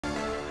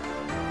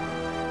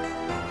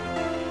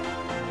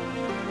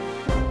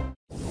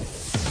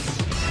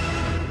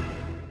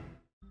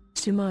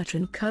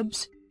Sumatran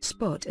cubs,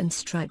 Spot and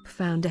Stripe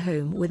found a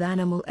home with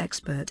animal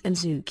expert and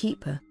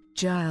zookeeper,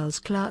 Giles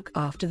Clark,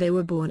 after they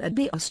were born at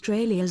the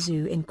Australia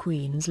Zoo in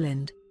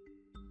Queensland.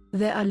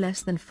 There are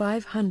less than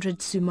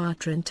 500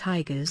 Sumatran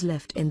tigers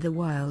left in the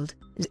wild.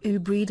 Zoo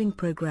breeding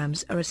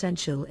programs are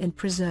essential in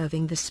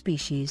preserving the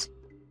species.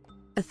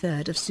 A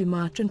third of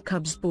Sumatran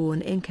cubs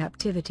born in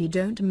captivity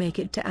don't make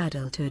it to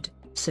adulthood,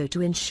 so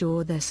to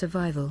ensure their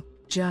survival,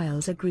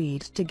 Giles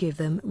agreed to give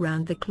them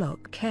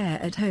round-the-clock care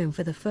at home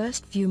for the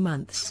first few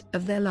months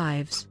of their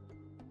lives.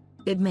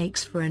 It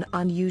makes for an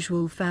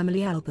unusual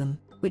family album,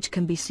 which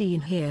can be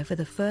seen here for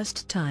the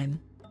first time.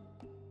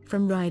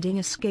 From riding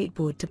a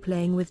skateboard to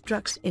playing with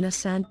trucks in a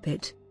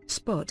sandpit,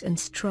 Spot and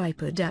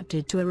Stripe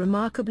adapted to a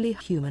remarkably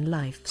human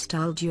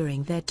lifestyle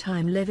during their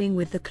time living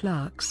with the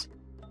Clarks.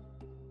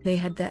 They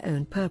had their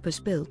own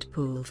purpose-built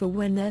pool for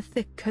when their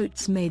thick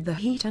coats made the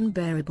heat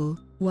unbearable,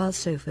 while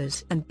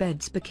sofas and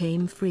beds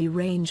became free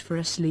range for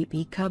a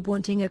sleepy cub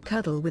wanting a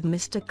cuddle with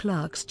Mr.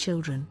 Clark's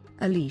children,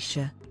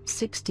 Alicia,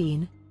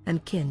 16,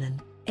 and Kinnan,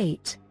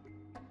 8.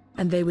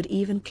 And they would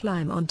even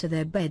climb onto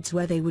their beds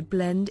where they would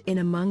blend in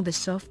among the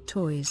soft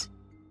toys.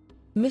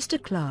 Mr.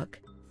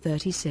 Clark,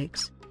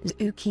 36,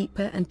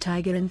 zookeeper and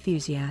tiger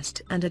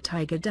enthusiast and a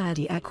tiger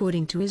daddy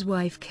according to his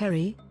wife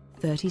Kerry,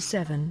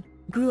 37,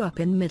 grew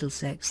up in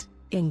Middlesex,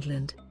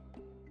 England.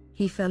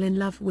 He fell in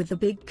love with the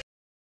big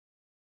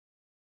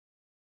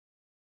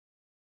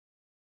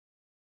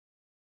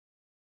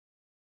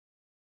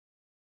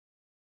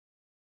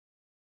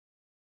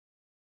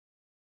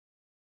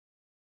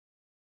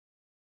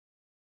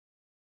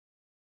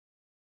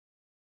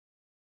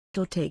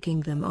taking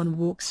them on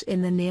walks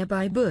in the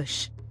nearby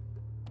bush.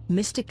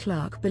 Mr.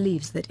 Clark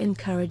believes that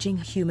encouraging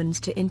humans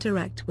to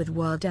interact with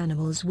wild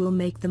animals will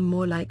make them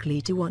more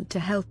likely to want to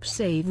help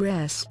save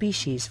rare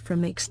species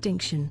from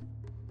extinction.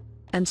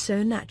 And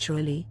so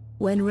naturally,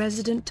 when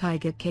resident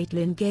tiger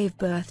Caitlin gave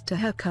birth to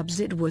her cubs,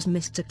 it was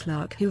Mr.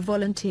 Clark who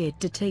volunteered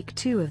to take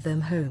 2 of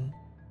them home.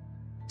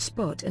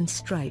 Spot and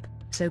Stripe,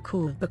 so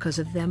called because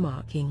of their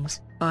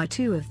markings, are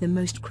 2 of the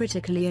most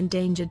critically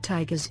endangered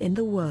tigers in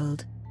the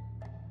world.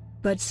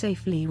 But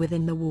safely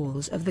within the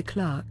walls of the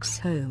Clarks'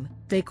 home,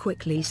 they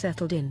quickly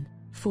settled in,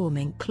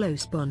 forming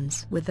close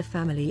bonds with the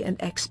family and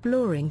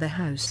exploring the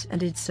house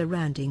and its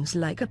surroundings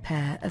like a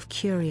pair of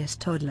curious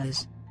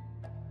toddlers.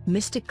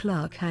 Mr.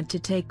 Clark had to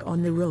take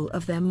on the role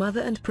of their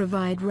mother and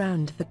provide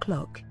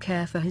round-the-clock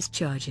care for his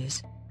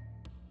charges.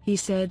 He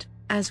said,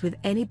 "As with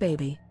any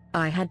baby,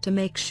 I had to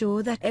make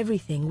sure that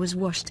everything was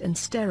washed and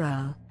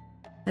sterile.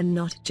 And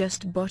not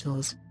just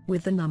bottles.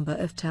 With the number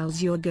of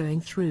towels you're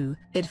going through,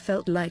 it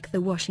felt like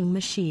the washing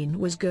machine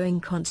was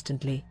going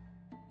constantly.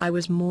 I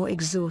was more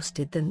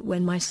exhausted than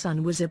when my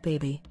son was a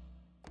baby.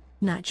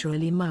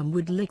 Naturally, Mum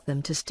would lick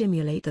them to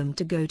stimulate them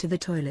to go to the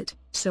toilet,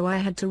 so I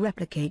had to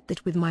replicate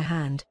that with my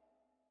hand."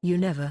 You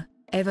never,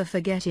 ever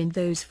forget in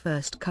those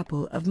first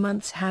couple of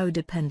months how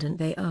dependent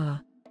they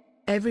are.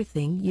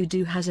 Everything you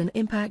do has an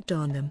impact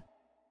on them.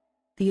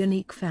 The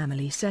unique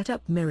family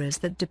setup mirrors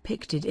that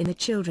depicted in a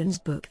children's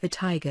book The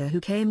Tiger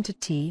Who Came to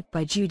Tea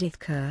by Judith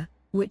Kerr,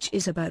 which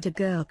is about a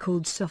girl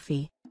called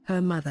Sophie,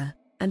 her mother,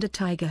 and a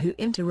tiger who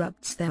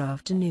interrupts their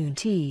afternoon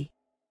tea.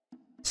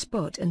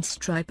 Spot and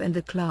Stripe and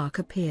the Clark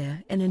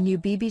appear in a new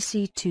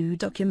BBC Two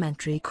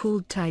documentary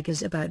called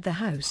Tigers About the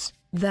House,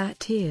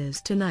 that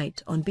airs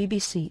tonight on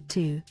BBC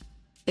Two.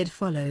 It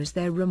follows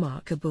their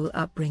remarkable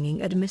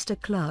upbringing at Mr.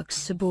 Clark's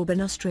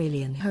suburban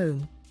Australian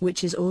home,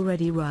 which is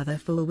already rather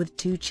full with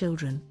 2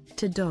 children,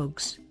 2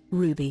 dogs,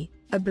 Ruby,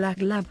 a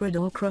black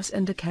Labrador cross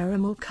and a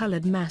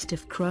caramel-coloured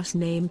Mastiff cross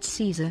named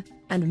Caesar,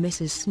 and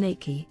Mrs.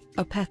 Snakey,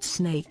 a pet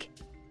snake.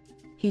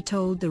 He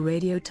told the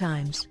Radio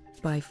Times,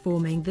 "By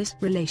forming this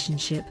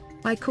relationship,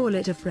 I call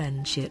it a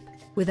friendship,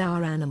 with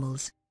our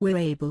animals, we're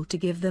able to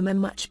give them a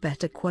much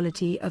better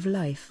quality of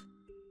life.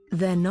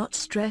 They're not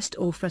stressed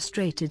or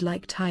frustrated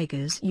like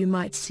tigers you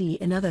might see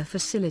in other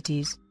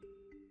facilities.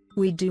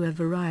 We do a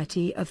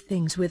variety of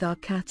things with our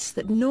cats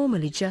that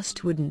normally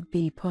just wouldn't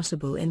be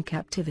possible in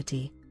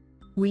captivity.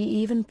 We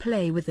even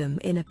play with them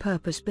in a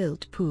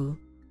purpose-built pool.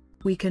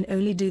 We can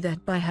only do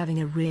that by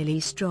having a really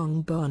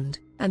strong bond,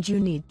 and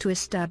you need to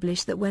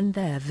establish that when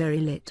they're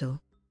very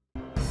little.